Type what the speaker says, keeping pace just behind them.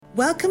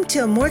Welcome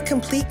to a more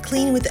complete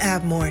Clean with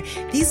Avmore.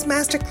 These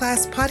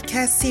masterclass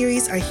podcast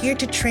series are here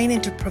to train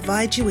and to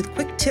provide you with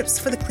quick tips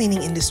for the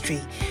cleaning industry.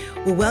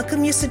 We'll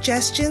welcome your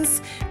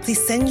suggestions. Please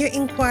send your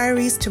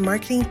inquiries to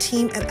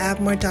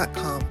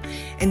marketingteam@avmore.com.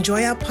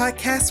 Enjoy our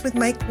podcast with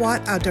Mike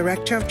Watt, our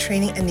Director of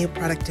Training and New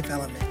Product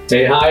Development.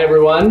 Hey, hi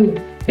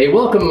everyone. Hey,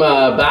 welcome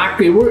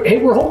back.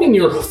 We're hoping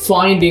you're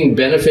finding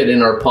benefit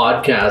in our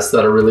podcasts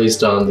that are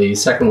released on the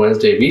second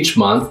Wednesday of each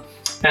month,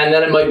 and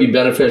that it might be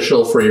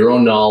beneficial for your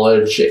own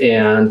knowledge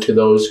and to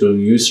those who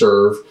you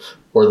serve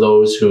or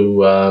those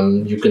who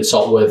you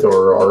consult with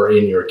or are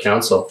in your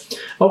council.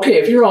 Okay,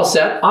 if you're all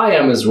set, I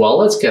am as well.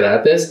 Let's get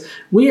at this.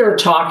 We are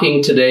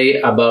talking today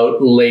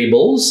about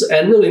labels,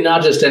 and really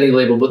not just any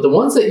label, but the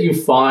ones that you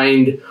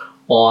find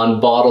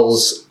on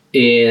bottles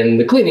in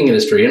the cleaning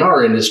industry, in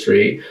our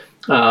industry,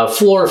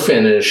 floor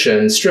finish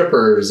and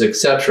strippers,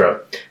 etc.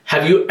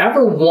 Have you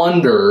ever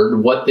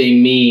wondered what they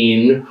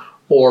mean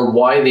or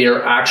why they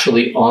are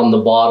actually on the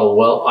bottle?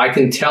 Well, I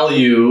can tell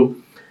you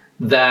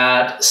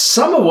that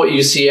some of what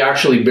you see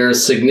actually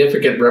bears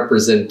significant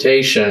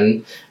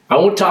representation. I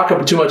won't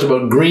talk too much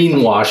about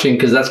greenwashing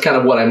because that's kind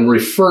of what I'm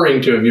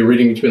referring to if you're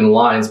reading between the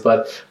lines,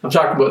 but I'm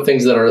talking about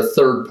things that are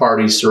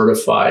third-party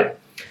certified.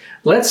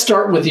 Let's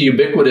start with the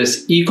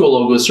ubiquitous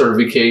Ecologo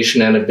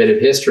certification and a bit of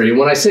history.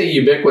 When I say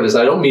ubiquitous,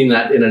 I don't mean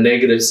that in a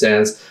negative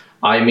sense.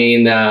 I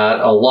mean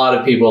that a lot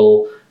of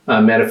people,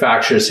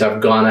 manufacturers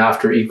have gone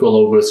after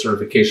Ecologo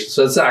certification.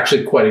 So it's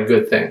actually quite a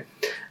good thing.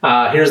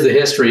 Here's the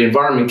history.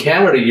 Environment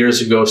Canada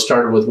years ago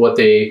started with what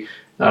they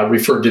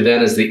referred to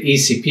then as the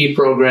ECP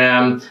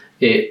program.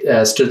 It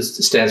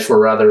stands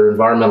for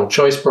Environmental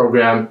Choice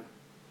Program.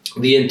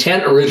 The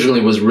intent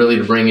originally was really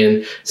to bring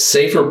in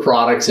safer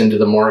products into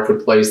the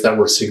marketplace that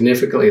were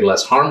significantly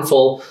less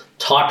harmful,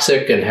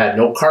 toxic, and had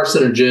no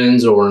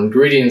carcinogens or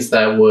ingredients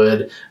that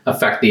would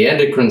affect the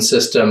endocrine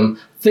system,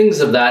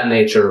 things of that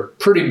nature.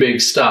 Pretty big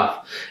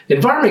stuff.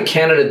 Environment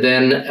Canada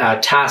then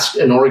tasked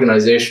an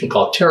organization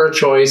called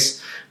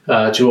TerraChoice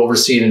to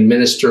oversee and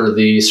administer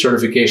the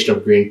certification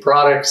of green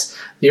products.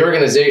 The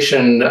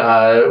organization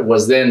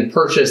was then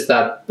purchased.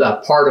 That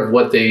part of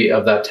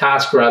that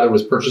task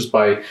was purchased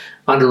by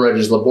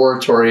Underwriters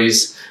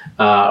Laboratories,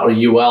 or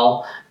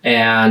UL,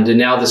 and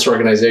now this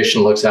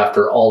organization looks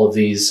after all of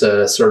these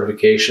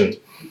certifications.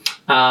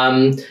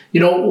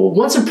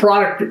 Once a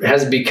product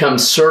has become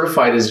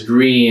certified as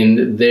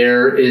green,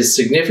 there is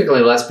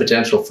significantly less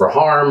potential for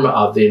harm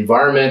of the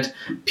environment,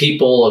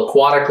 people,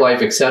 aquatic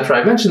life, etc.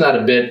 I mentioned that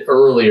a bit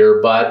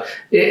earlier, but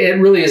it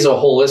really is a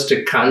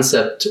holistic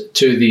concept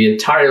to the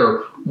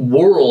entire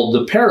world,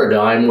 the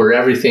paradigm where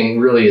everything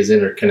really is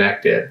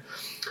interconnected.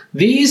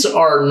 These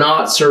are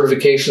not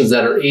certifications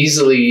that are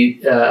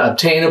easily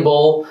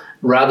obtainable.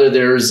 Rather,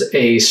 there's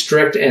a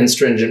strict and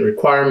stringent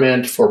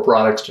requirement for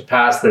products to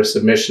pass their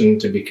submission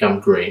to become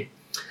green.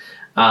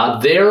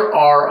 There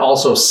are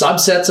also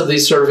subsets of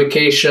these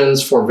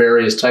certifications for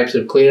various types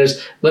of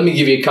cleaners. Let me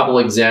give you a couple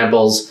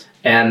examples.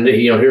 And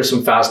here's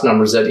some fast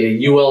numbers at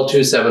you. UL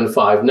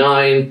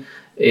 2759.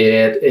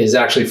 It is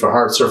actually for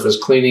hard surface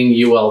cleaning.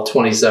 UL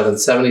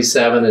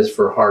 2777 is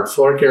for hard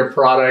floor care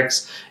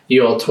products.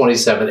 UL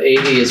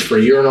 2780 is for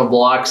urinal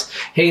blocks.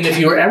 Hey, and if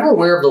you were ever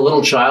aware of the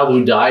little child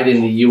who died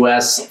in the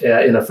U.S.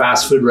 In a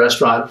fast food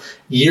restaurant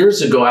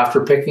years ago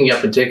after picking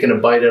up and taking a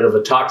bite out of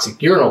a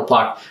toxic urinal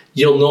puck,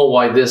 you'll know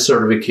why this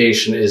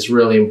certification is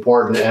really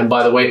important. And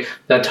by the way,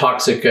 that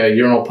toxic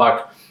urinal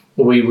puck,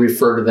 we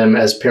refer to them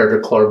as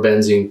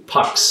paradichlorobenzene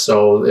pucks.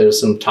 So there's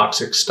some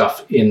toxic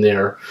stuff in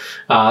there.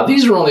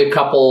 These are only a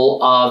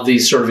couple of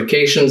these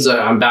certifications.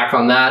 I'm back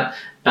on that.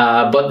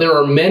 But there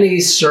are many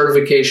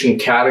certification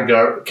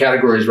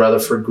categories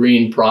for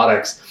green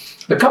products.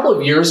 A couple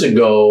of years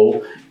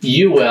ago,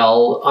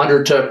 UL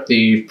undertook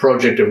the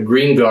project of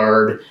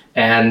GreenGuard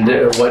and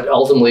what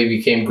ultimately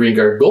became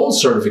GreenGuard Gold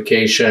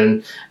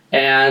certification.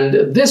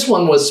 And this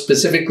one was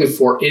specifically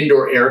for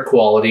indoor air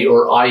quality,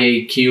 or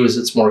IAQ as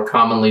it's more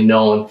commonly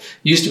known. It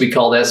used to be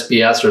called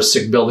SBS, or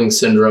sick building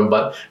syndrome,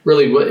 but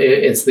really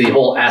it's the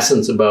whole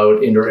essence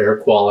about indoor air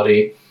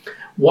quality.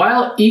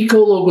 While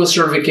Ecologo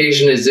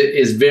certification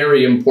is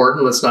very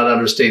important, let's not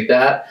understate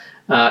that,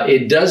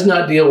 it does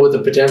not deal with the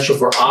potential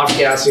for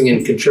off-gassing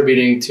and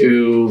contributing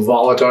to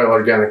volatile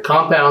organic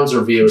compounds,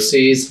 or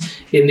VOCs,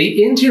 in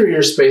the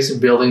interior space of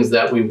buildings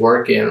that we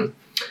work in.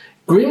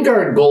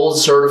 GreenGuard Gold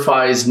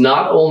certifies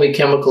not only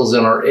chemicals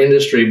in our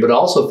industry, but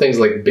also things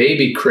like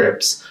baby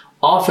cribs,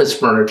 office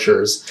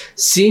furnitures,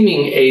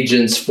 seaming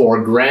agents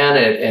for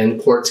granite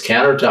and quartz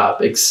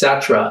countertop,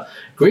 etc.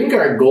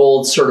 GreenGuard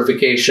Gold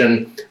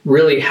certification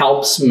really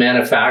helps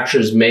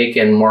manufacturers make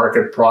and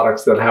market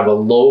products that have a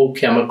low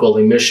chemical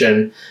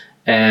emission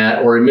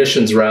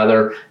emissions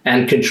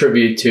and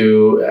contribute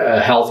to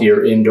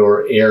healthier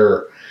indoor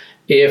air.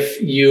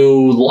 If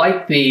you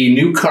like the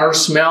new car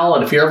smell,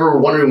 and if you're ever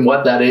wondering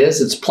what that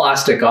is, it's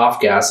plastic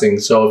off-gassing.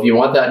 So if you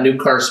want that new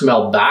car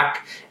smell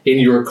back in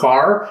your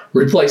car,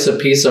 replace a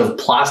piece of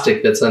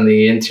plastic that's on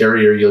the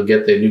interior, you'll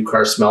get the new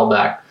car smell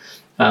back.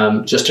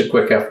 Just a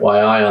quick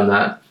FYI on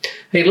that.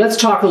 Hey, let's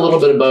talk a little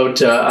bit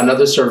about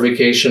another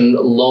certification,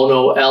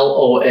 LONO,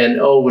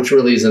 L-O-N-O, which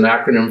really is an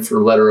acronym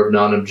for Letter of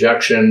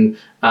Non-Objection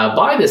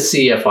by the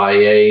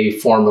CFIA,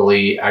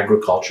 formerly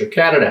Agriculture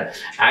Canada.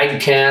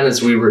 AgCan,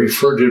 as we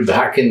referred to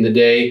back in the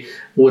day,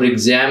 would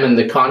examine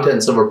the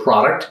contents of a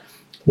product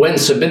when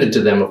submitted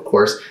to them, of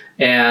course.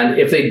 And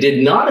if they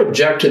did not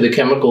object to the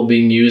chemical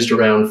being used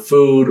around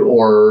food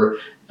or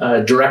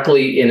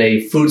directly in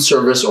a food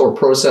service or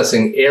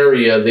processing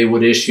area, they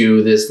would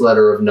issue this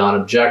letter of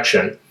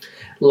non-objection.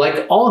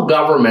 Like all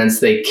governments,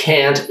 they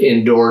can't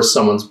endorse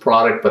someone's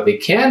product, but they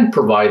can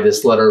provide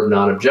this letter of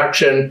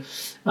non-objection,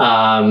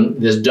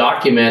 this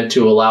document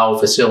to allow a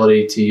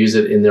facility to use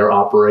it in their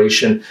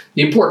operation.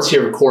 The importance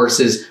here, of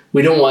course, is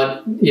we don't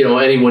want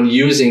anyone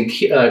using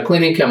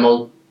cleaning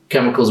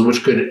chemicals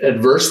which could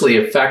adversely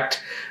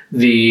affect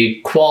the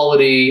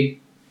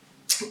quality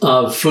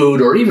of food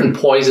or even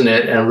poison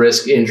it and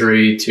risk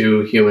injury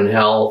to human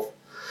health.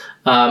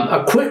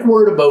 A quick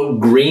word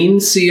about Green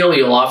Seal.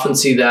 You'll often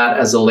see that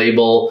as a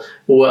label,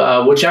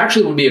 which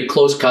actually would be a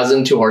close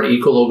cousin to our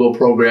Ecologo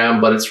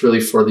program, but it's really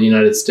for the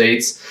United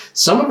States.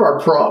 Some of our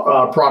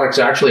products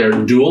actually are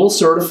dual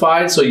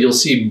certified, so you'll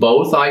see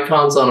both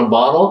icons on a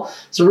bottle.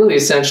 So really,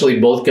 essentially,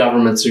 both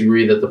governments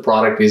agree that the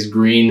product is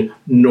green,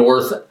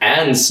 north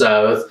and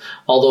south,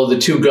 although the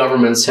two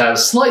governments have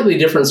slightly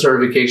different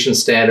certification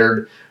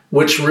standard,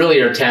 which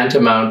really are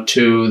tantamount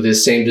to the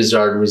same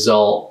desired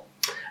result.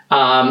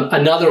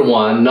 Another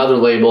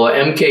label,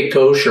 MK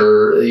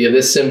Kosher.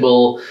 This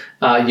symbol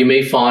you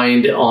may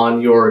find on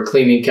your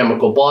cleaning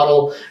chemical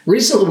bottle.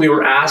 Recently, we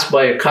were asked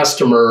by a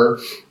customer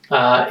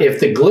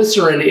if the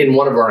glycerin in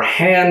one of our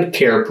hand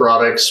care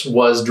products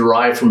was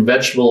derived from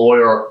vegetable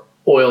oil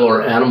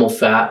or animal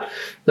fat.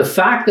 The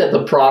fact that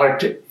the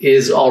product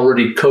is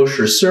already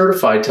kosher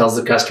certified tells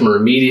the customer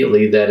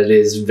immediately that it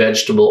is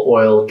vegetable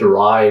oil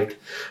derived.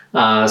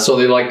 So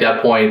they like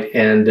that point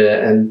and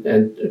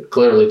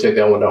clearly took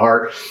that one to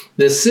heart.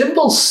 The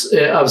symbol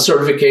of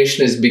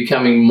certification is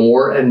becoming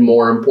more and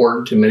more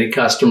important to many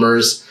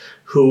customers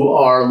who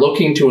are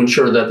looking to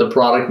ensure that the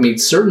product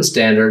meets certain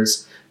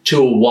standards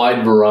to a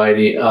wide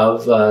variety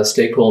of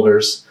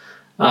stakeholders.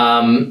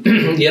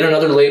 Yet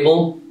another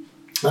label,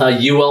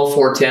 UL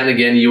 410,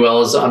 again,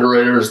 UL is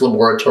Underwriters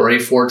Laboratory.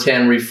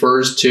 410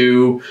 refers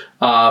to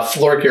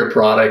floor care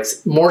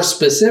products. More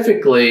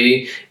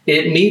specifically,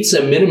 it meets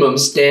a minimum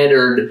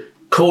standard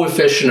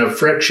coefficient of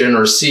friction,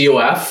 or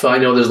COF. I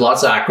know there's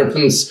lots of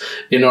acronyms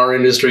in our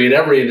industry, in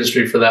every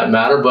industry for that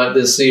matter, but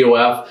this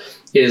COF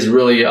is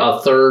really a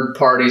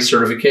third-party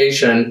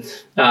certification.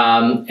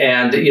 So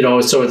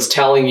it's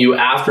telling you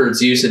after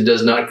its use, it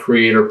does not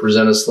create or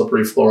present a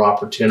slippery floor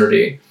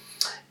opportunity.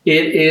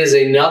 It is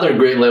another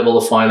great label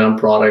to find on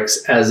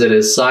products, as it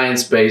is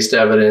science-based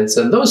evidence,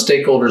 and those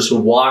stakeholders who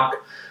walk,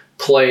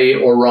 play,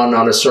 or run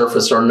on a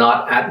surface are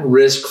not at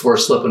risk for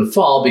slip and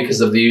fall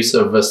because of the use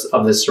of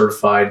this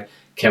certified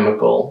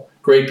chemical.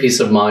 Great peace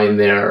of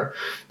mind there.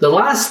 The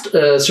last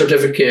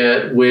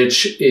certificate,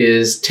 which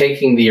is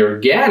taking the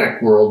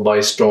organic world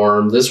by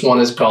storm, this one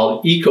is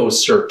called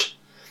EcoCert,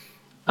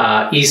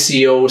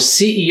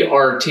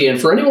 EcoCert. And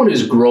for anyone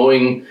who's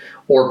growing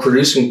or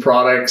producing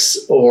products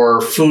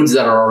or foods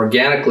that are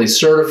organically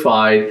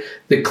certified,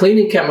 the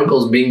cleaning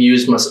chemicals being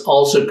used must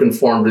also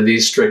conform to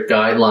these strict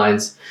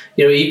guidelines.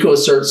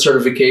 EcoCert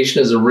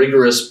certification is a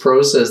rigorous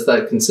process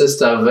that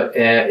consists of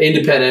an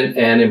independent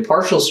and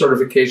impartial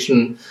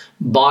certification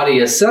body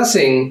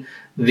assessing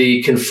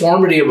the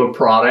conformity of a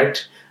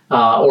product,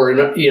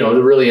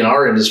 really in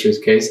our industry's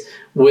case,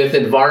 with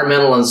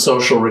environmental and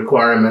social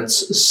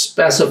requirements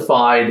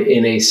specified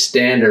in a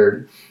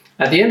standard.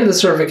 At the end of the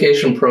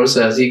certification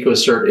process,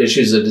 EcoCert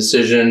issues a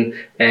decision,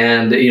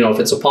 and if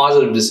it's a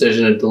positive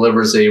decision, it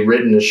delivers a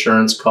written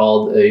assurance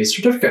called a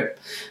certificate.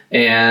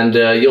 And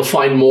you'll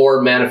find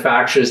more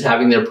manufacturers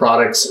having their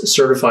products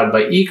certified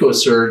by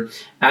EcoCert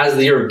as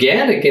the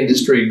organic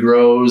industry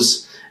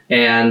grows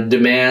and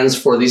demands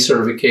for these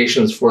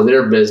certifications for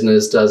their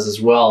business does as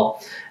well.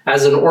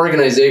 As an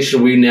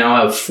organization, we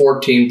now have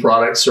 14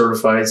 products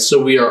certified, so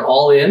we are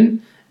all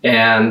in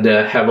and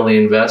heavily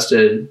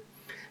invested.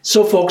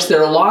 So folks,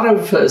 there are a lot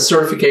of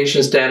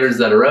certification standards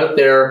that are out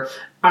there.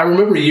 I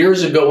remember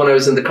years ago when I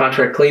was in the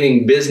contract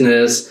cleaning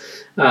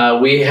business,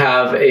 we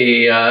had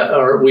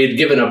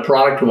given a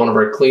product to one of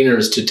our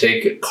cleaners to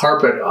take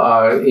carpet,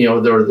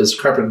 there was this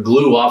carpet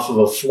glue off of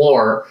a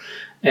floor,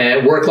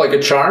 and it worked like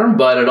a charm,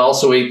 but it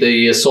also ate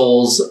the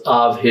soles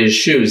of his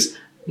shoes,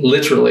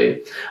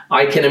 literally.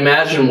 I can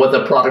imagine what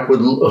the product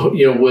would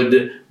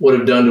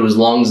have done to his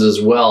lungs as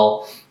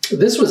well.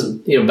 This was,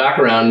 back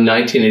around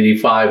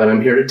 1985, and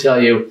I'm here to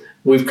tell you,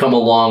 we've come a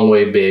long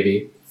way,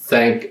 baby.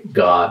 Thank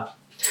God.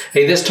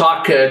 Hey, this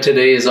talk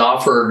today is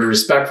offered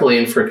respectfully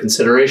and for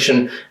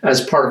consideration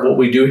as part of what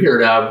we do here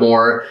at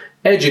Avmore.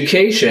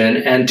 Education,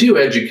 and to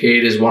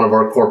educate, is one of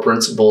our core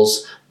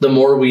principles. The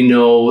more we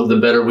know, the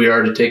better we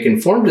are to take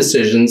informed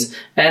decisions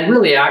and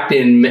really act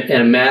in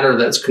a manner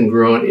that's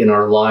congruent in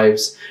our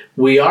lives.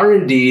 We are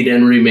indeed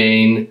and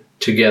remain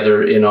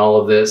together in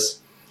all of this.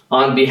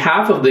 On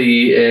behalf of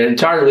the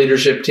entire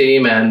leadership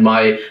team and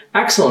my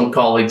excellent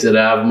colleagues at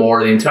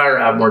Avmore, the entire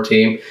Avmore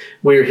team,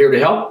 we are here to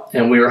help,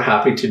 and we are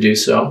happy to do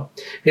so.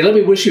 Hey, let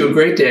me wish you a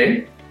great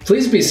day.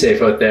 Please be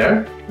safe out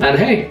there. And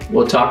hey,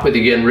 we'll talk with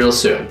you again real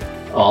soon.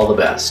 All the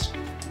best.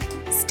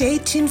 Stay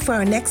tuned for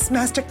our next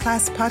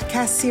Masterclass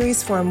podcast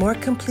series for a more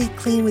complete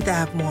Clean with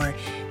Avmore.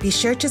 Be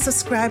sure to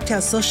subscribe to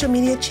our social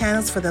media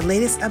channels for the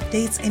latest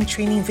updates and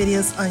training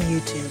videos on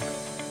YouTube.